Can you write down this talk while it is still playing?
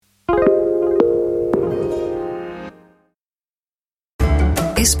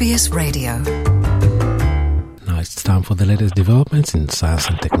SBS Radio. Now it's time for the latest developments in science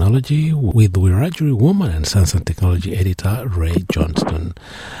and technology with Wiradjuri woman and science and technology editor Ray Johnston.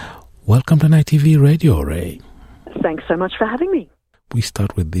 Welcome to Night TV Radio, Ray. Thanks so much for having me. We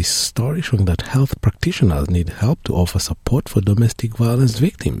start with this story showing that health practitioners need help to offer support for domestic violence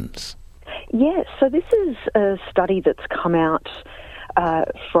victims. Yes, so this is a study that's come out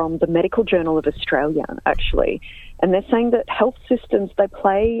from the Medical Journal of Australia, actually, and they're saying that health systems, they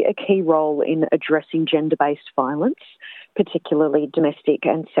play a key role in addressing gender-based violence, particularly domestic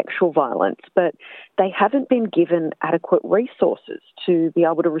and sexual violence, but they haven't been given adequate resources to be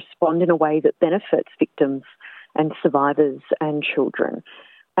able to respond in a way that benefits victims and survivors and children.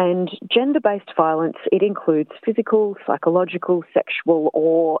 And gender-based violence, it includes physical, psychological, sexual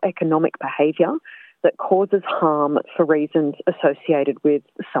or economic behaviour that causes harm for reasons associated with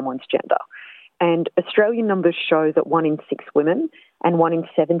someone's gender. And Australian numbers show that 1 in 6 women and 1 in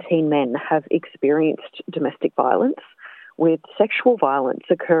 17 men have experienced domestic violence, with sexual violence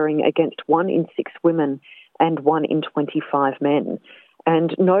occurring against 1 in 6 women and 1 in 25 men.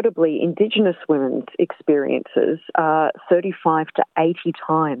 And notably, Indigenous women's experiences are 35 to 80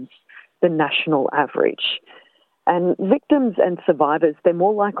 times the national average. And victims and survivors, they're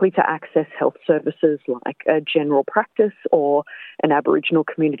more likely to access health services like a general practice or an Aboriginal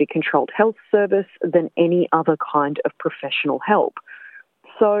community-controlled health service than any other kind of professional help.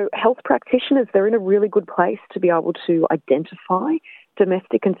 So health practitioners, they're in a really good place to be able to identify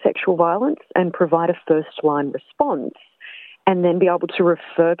domestic and sexual violence and provide a first-line response, and then be able to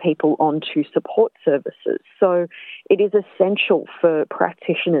refer people on to support services. So it is essential for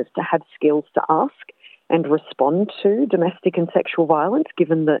practitioners to have skills to ask and respond to domestic and sexual violence,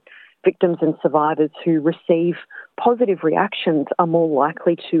 given that victims and survivors who receive positive reactions are more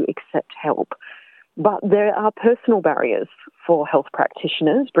likely to accept help. But there are personal barriers for health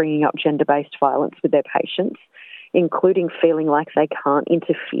practitioners bringing up gender-based violence with their patients, including feeling like they can't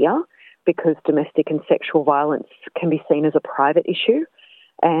interfere because domestic and sexual violence can be seen as a private issue,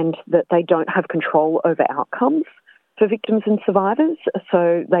 and that they don't have control over outcomes for victims and survivors,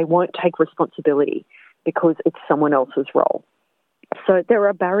 so they won't take responsibility because it's someone else's role. So there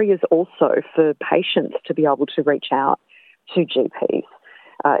are barriers also for patients to be able to reach out to GPs,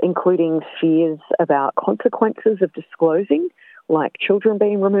 including fears about consequences of disclosing, like children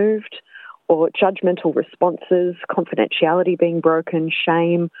being removed, or judgmental responses, confidentiality being broken,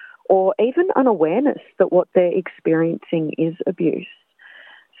 shame, or even unawareness that what they're experiencing is abuse.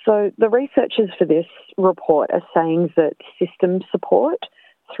 So the researchers for this report are saying that system support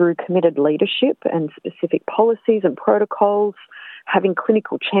through committed leadership and specific policies and protocols, having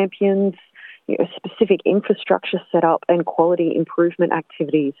clinical champions, specific infrastructure set up and quality improvement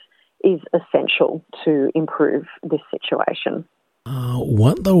activities is essential to improve this situation.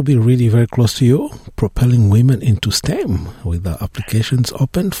 One that will be really very close to you, propelling women into STEM with the applications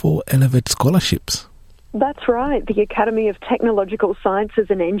open for Elevate scholarships. That's right. The Academy of Technological Sciences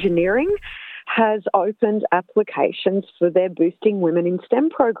and Engineering has opened applications for their Boosting Women in STEM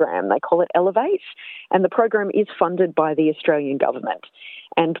program. They call it Elevate, and the program is funded by the Australian government.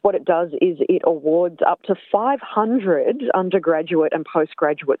 And what it does is it awards up to 500 undergraduate and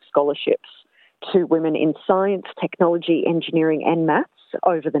postgraduate scholarships to women in science, technology, engineering and maths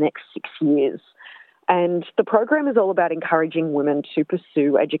over the next 6 years. And the program is all about encouraging women to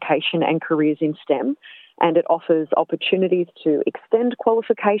pursue education and careers in STEM, and it offers opportunities to extend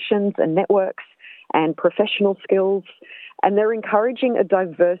qualifications and networks and professional skills. And they're encouraging a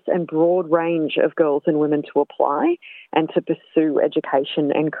diverse and broad range of girls and women to apply and to pursue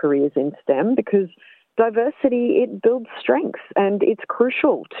education and careers in STEM, because diversity, it builds strength and it's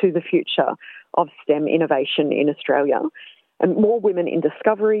crucial to the future of STEM innovation in Australia. And more women in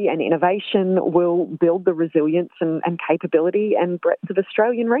discovery and innovation will build the resilience and capability and breadth of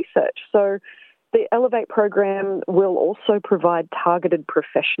Australian research. So the Elevate program will also provide targeted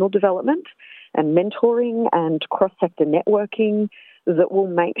professional development and mentoring and cross-sector networking that will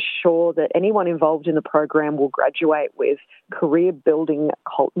make sure that anyone involved in the program will graduate with career-building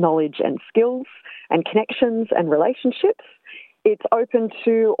knowledge and skills and connections and relationships. It's open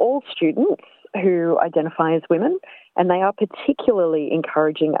to all students who identify as women, and they are particularly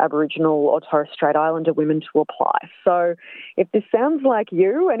encouraging Aboriginal or Torres Strait Islander women to apply. So if this sounds like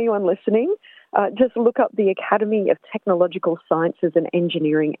you, anyone listening, just look up the Academy of Technological Sciences and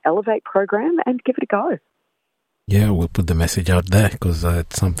Engineering Elevate program and give it a go. Yeah, we'll put the message out there because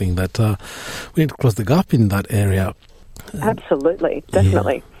it's something that we need to close the gap in that area. Absolutely,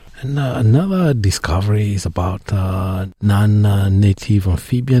 definitely. Yeah. And another discovery is about non-native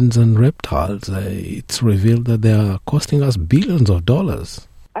amphibians and reptiles. It's revealed that they are costing us billions of dollars.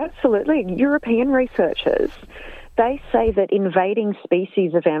 Absolutely. European researchers, they say that invading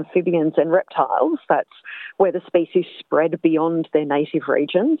species of amphibians and reptiles, that's where the species spread beyond their native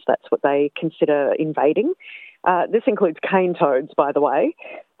regions, that's what they consider invading. This includes cane toads, by the way.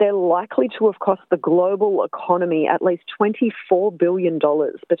 They're likely to have cost the global economy at least $24 billion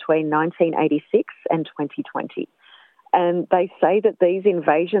between 1986 and 2020. And they say that these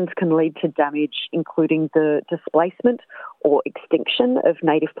invasions can lead to damage, including the displacement or extinction of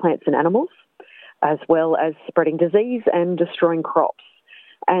native plants and animals, as well as spreading disease and destroying crops.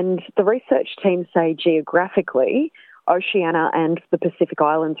 And the research team say geographically, Oceania and the Pacific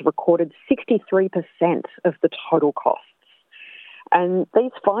Islands recorded 63% of the total costs. And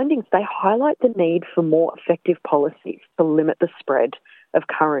these findings, they highlight the need for more effective policies to limit the spread of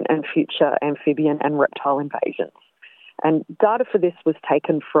current and future amphibian and reptile invasions. And data for this was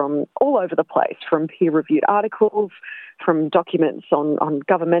taken from all over the place, from peer-reviewed articles, from documents on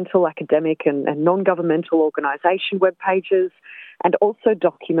governmental, academic and non-governmental organisation web pages, and also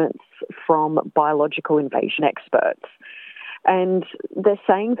documents from biological invasion experts. And they're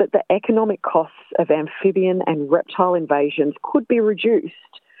saying that the economic costs of amphibian and reptile invasions could be reduced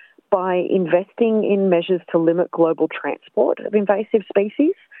by investing in measures to limit global transport of invasive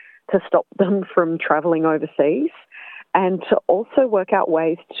species, to stop them from travelling overseas, and to also work out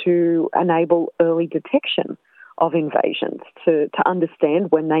ways to enable early detection of invasions, to understand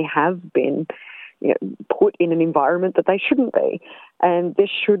when they have been put in an environment that they shouldn't be. And this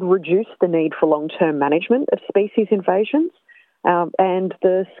should reduce the need for long-term management of species invasions and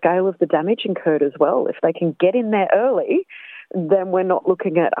the scale of the damage incurred as well. If they can get in there early, then we're not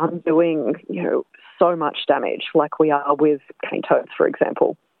looking at undoing so much damage like we are with cane toads, for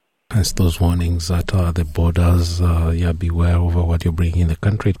example. As those warnings at the borders, beware over what you bring in the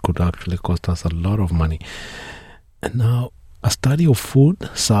country. It could actually cost us a lot of money. And now, a study of food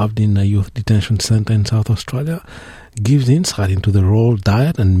served in a youth detention centre in South Australia gives insight into the role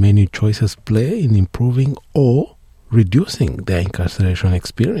diet and menu choices play in improving or reducing their incarceration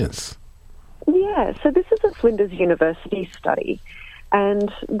experience. Yeah, so this is a Flinders University study,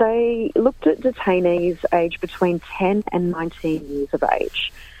 and they looked at detainees aged between 10 and 19 years of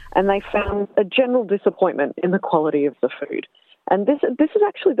age. And they found a general disappointment in the quality of the food. And this is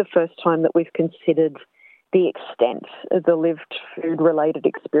actually the first time that we've considered the extent of the lived food-related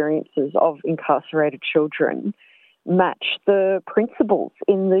experiences of incarcerated children match the principles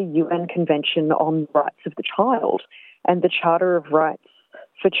in the UN Convention on the Rights of the Child and the Charter of Rights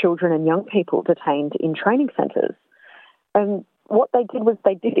for Children and Young People detained in training centres. And what they did was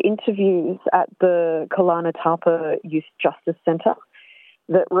they did interviews at the Kalana Tapa Youth Justice Centre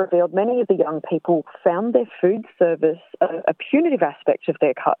that revealed many of the young people found their food service a punitive aspect of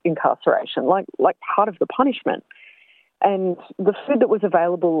their incarceration, like part of the punishment. And the food that was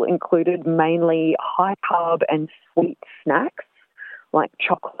available included mainly high-carb and sweet snacks, like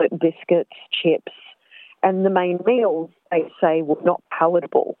chocolate, biscuits, chips. And the main meals, they say, were not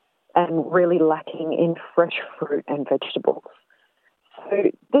palatable and really lacking in fresh fruit and vegetables.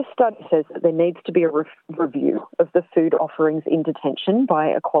 So this study says that there needs to be a review of the food offerings in detention by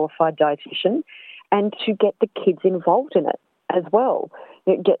a qualified dietitian and to get the kids involved in it as well.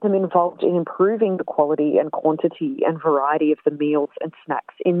 Get them involved in improving the quality and quantity and variety of the meals and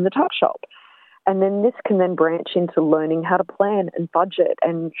snacks in the tuck shop. And then this can then branch into learning how to plan and budget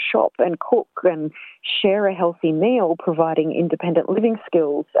and shop and cook and share a healthy meal, providing independent living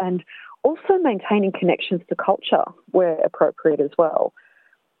skills and also maintaining connections to culture where appropriate as well.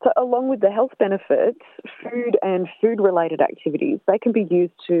 So along with the health benefits, food and food-related activities, they can be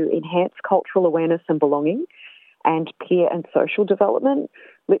used to enhance cultural awareness and belonging and peer and social development,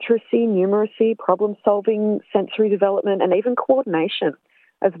 literacy, numeracy, problem-solving, sensory development, and even coordination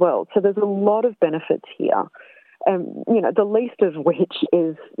as well. So there's a lot of benefits here. The least of which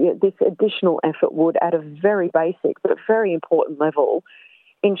is this additional effort would, at a very basic but very important level,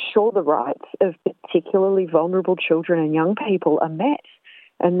 ensure the rights of particularly vulnerable children and young people are met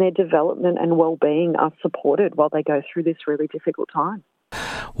and their development and well-being are supported while they go through this really difficult time.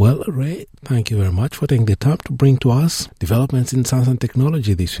 Well, Ray, thank you very much for taking the time to bring to us developments in science and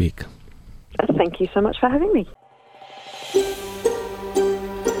technology this week. Thank you so much for having me.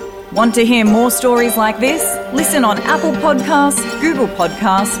 Want to hear more stories like this? Listen on Apple Podcasts, Google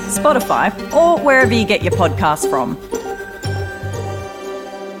Podcasts, Spotify, or wherever you get your podcasts from.